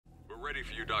ready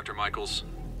for you, Dr. Michaels.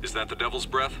 Is that the Devil's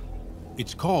Breath?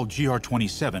 It's called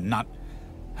GR-27, not...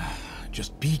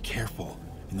 Just be careful.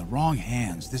 In the wrong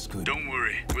hands, this could... Don't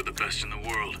worry, we're the best in the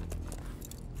world.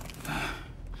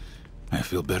 I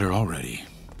feel better already.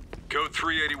 Code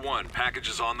 381, package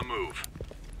is on the move.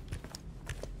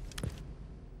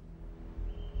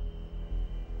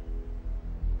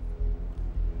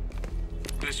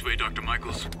 This way, Dr.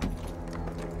 Michaels.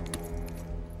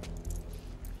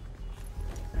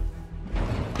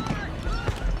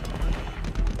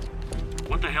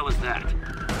 What the hell is that?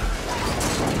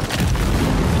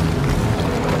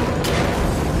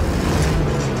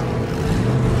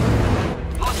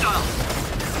 Hostile!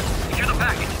 Secure the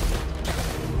package!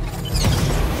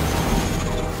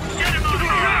 Get him out of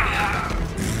here!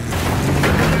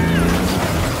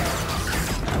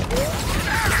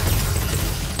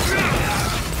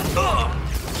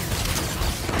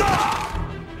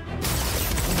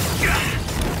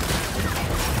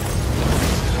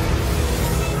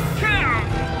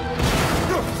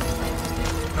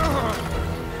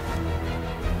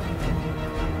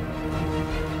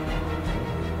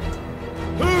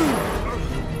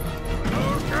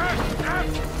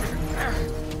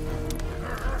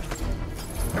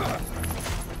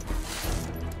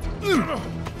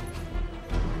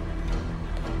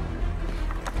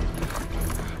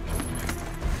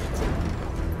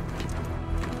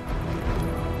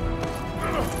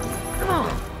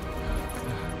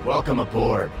 Welcome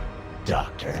aboard,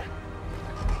 Doctor.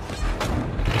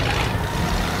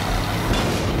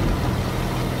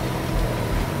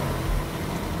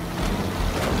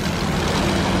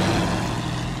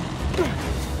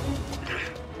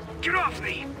 Get off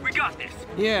me! We got this!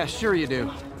 Yeah, sure you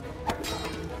do.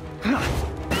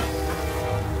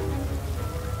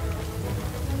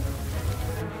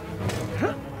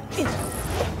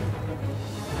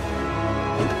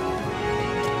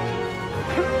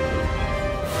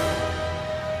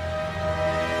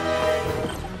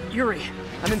 Yuri,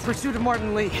 I'm in pursuit of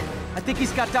Martin Lee. I think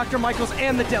he's got Dr. Michaels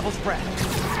and the Devil's Breath.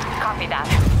 Copy that.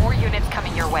 More units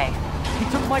coming your way. He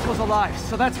took Michaels alive,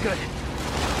 so that's good.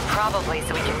 Probably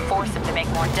so we can force him to make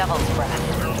more Devil's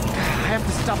Breath. I have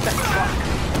to stop that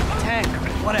truck. Tank,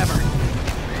 whatever.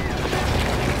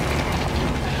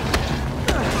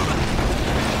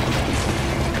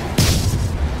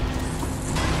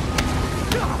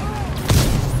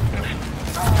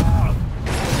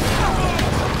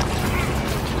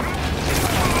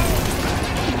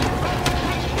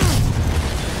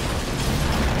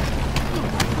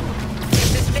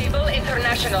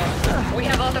 We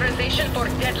have authorization for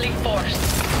deadly force.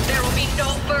 There will be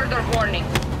no further warning.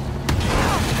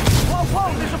 Whoa,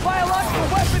 whoa! There's a biological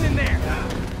weapon in there!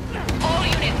 All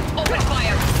units, open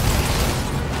fire!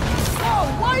 Oh,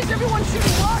 why is everyone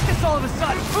shooting rockets all of a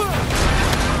sudden?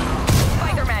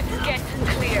 Spider-Man, get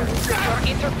clear. You're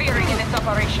interfering in this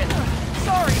operation.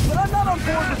 Sorry, but I'm not on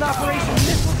board with Operation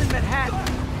Missiles in Manhattan.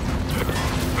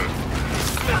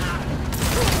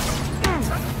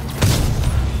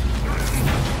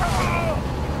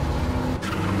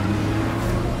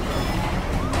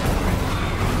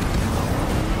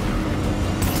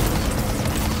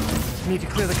 I need to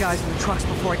clear the guys in the trucks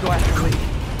before I go after Lee.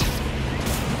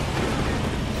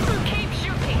 Keep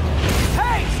shooting!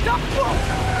 Hey, stop! Whoa!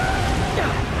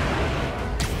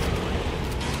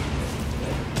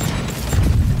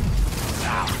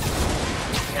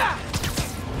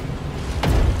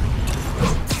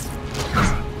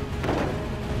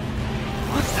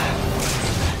 What the?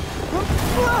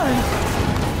 Run!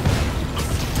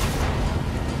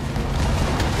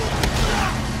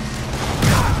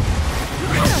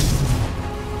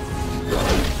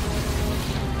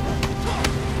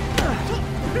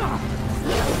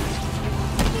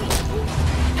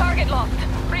 Target lost.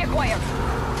 Reacquire.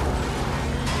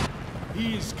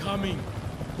 He is coming.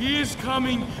 He is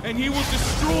coming, and he will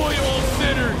destroy all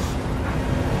sinners.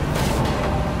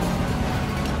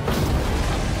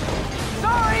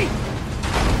 Sorry!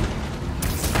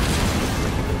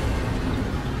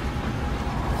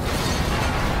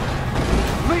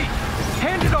 Lee,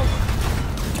 hand it over.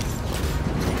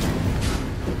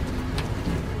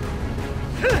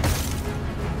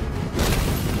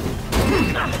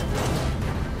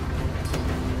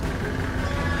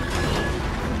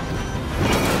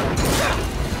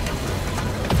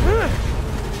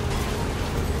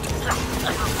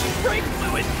 Brake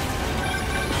fluid!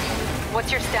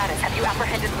 What's your status? Have you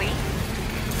apprehended Lee?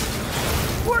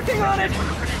 Working on it!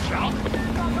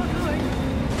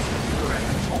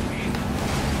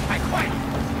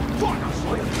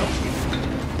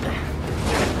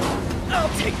 I'll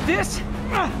take this!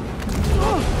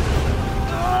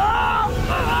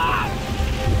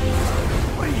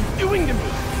 What are you doing to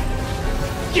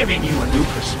giving you a new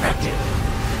perspective.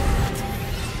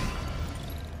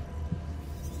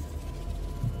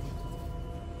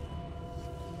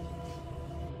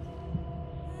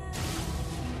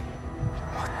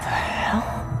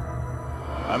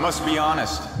 I must be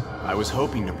honest, I was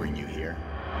hoping to bring you here.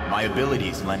 My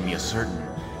abilities lend me a certain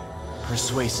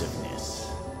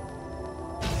persuasiveness.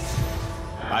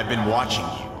 I've been watching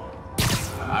you.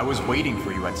 I was waiting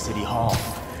for you at City Hall.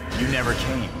 You never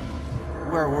came.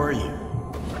 Where were you?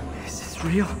 Is this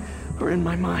real or in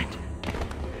my mind?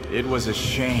 It was a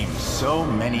shame so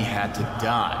many had to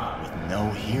die with no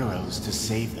heroes to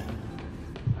save them.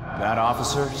 That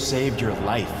officer saved your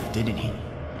life, didn't he?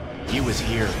 He was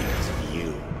here because of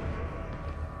you.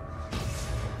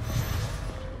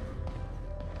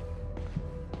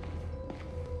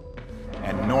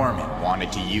 And Norman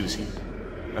wanted to use him.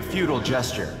 A futile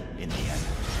gesture, in the end.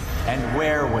 And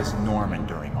where was Norman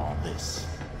during all this?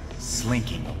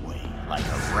 Slinking away like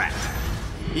a rat.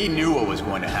 He knew what was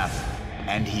going to happen,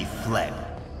 and he fled.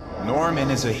 Norman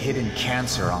is a hidden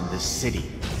cancer on this city.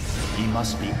 He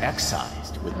must be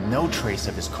excised with no trace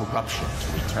of his corruption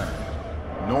to return.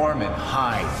 Norman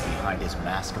hides behind his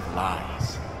mask of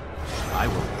lies. I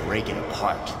will break it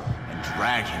apart and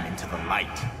drag him into the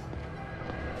light.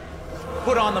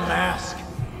 Put on the mask.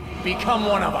 Become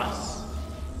one of us.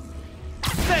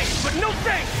 Thanks, but no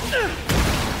thanks!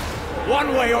 One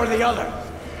way or the other,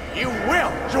 you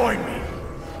will join me.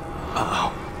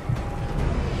 Uh-oh.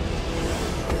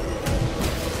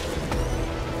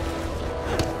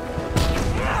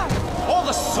 All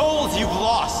the souls you've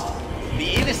lost,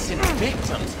 the innocent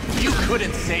victims you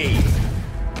couldn't save.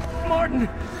 Martin,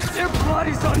 their blood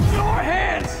is on your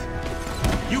hands!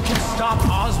 You can stop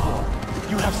Osborn.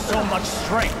 You have so much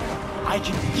strength. I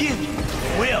can give you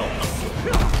will.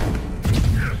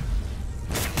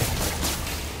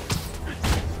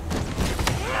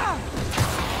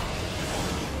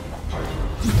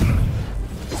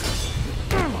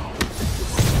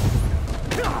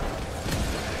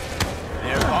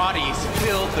 Their bodies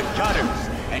filled the gutters,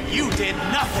 and you did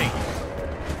nothing.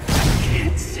 I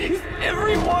can't save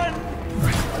everyone!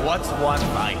 What's one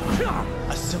life?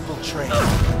 A simple trade.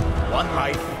 One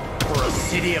life for a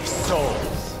city of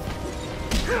souls.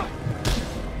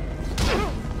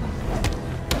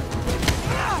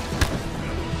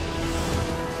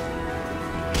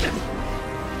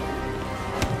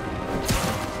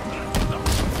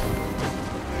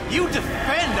 You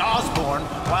defend Osborn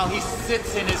while he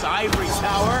sits in his ivory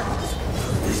tower?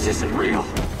 This isn't real.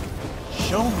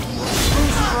 Show me your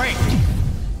true strength.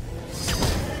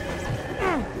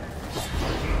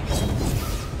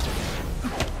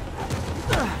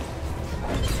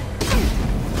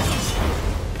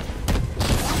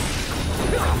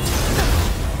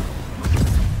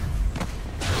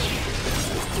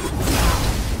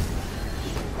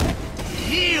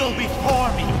 Kneel before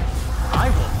me. I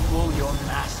will pull your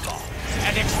mask off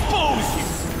and expose you.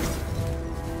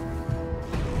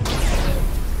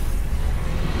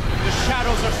 The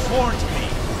shadows are sworn to me,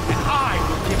 and I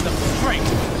will give them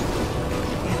strength.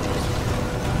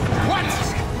 What?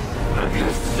 I'm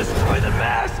gonna destroy the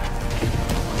mask!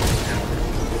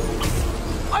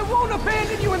 I won't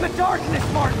abandon you in the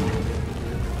darkness, Martin!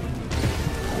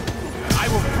 I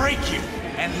will break you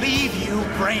and leave you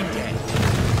brain dead.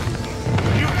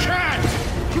 You can't!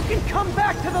 You can come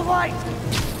back to the light!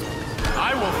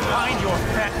 I will find your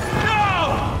pet.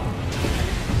 No!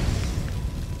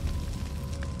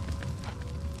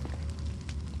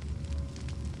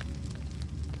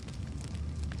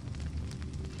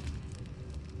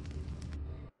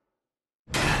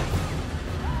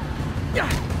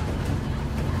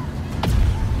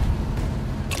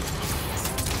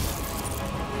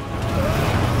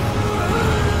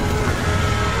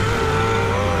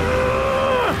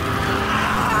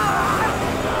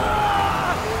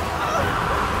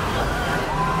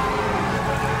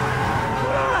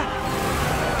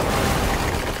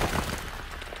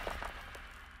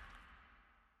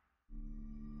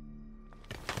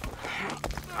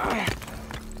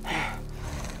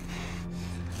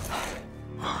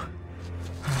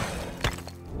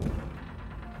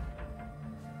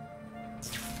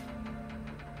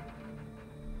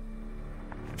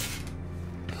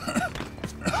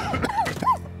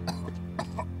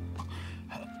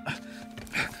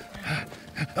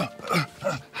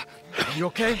 You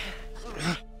okay?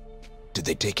 Did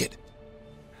they take it?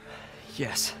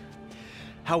 Yes.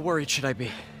 How worried should I be?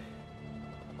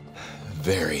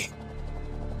 Very.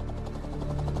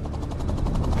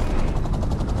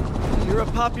 You're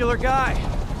a popular guy.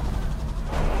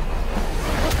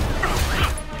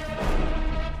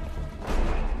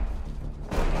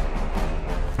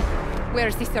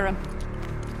 Where's the serum?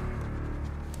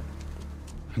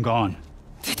 Gone.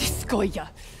 Tediscoya.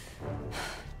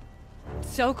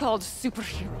 So-called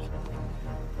superhero.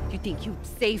 You think you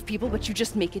save people, but you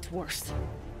just make it worse.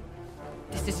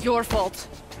 This is your fault.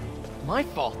 My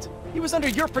fault? He was under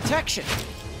your protection.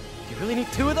 You really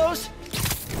need two of those?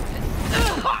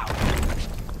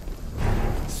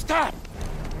 Stop!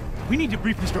 We need to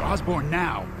brief Mr. Osborn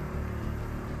now.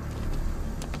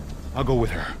 I'll go with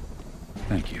her.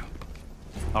 Thank you.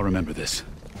 I'll remember this.